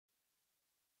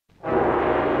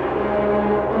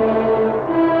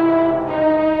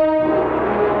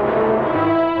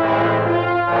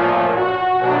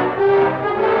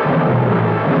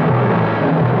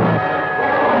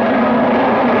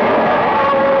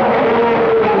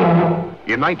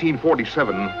In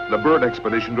 1947, the bird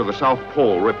expedition to the South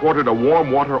Pole reported a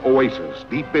warm water oasis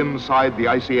deep inside the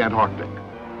icy Antarctic.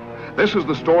 This is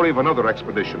the story of another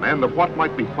expedition and of what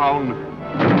might be found,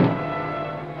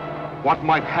 what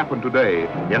might happen today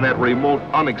in that remote,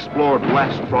 unexplored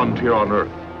last frontier on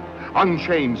Earth.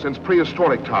 Unchanged since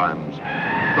prehistoric times,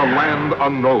 the land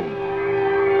unknown.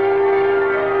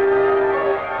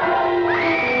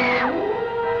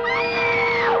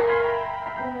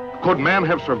 Could man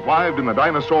have survived in the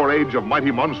dinosaur age of mighty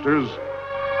monsters?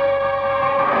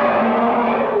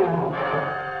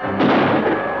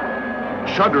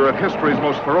 Shudder at history's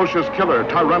most ferocious killer,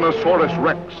 Tyrannosaurus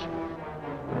Rex.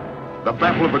 The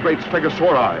battle of the great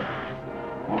Stegosauri.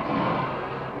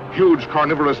 Huge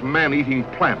carnivorous man-eating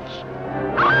plants.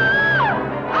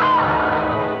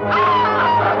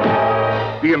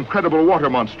 The incredible water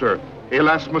monster,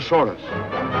 Elasmosaurus.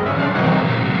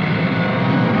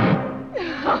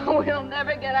 We'll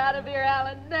never get out of here,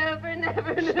 Alan. Never,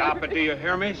 never, never. Stop it, do you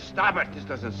hear me? Stop it. This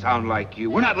doesn't sound like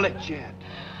you. We're not lit yet.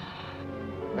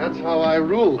 That's how I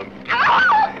rule them.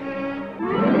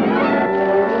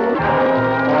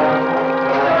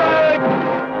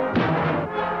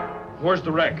 Where's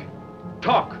the wreck?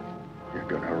 Talk. You're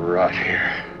gonna rot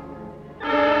here.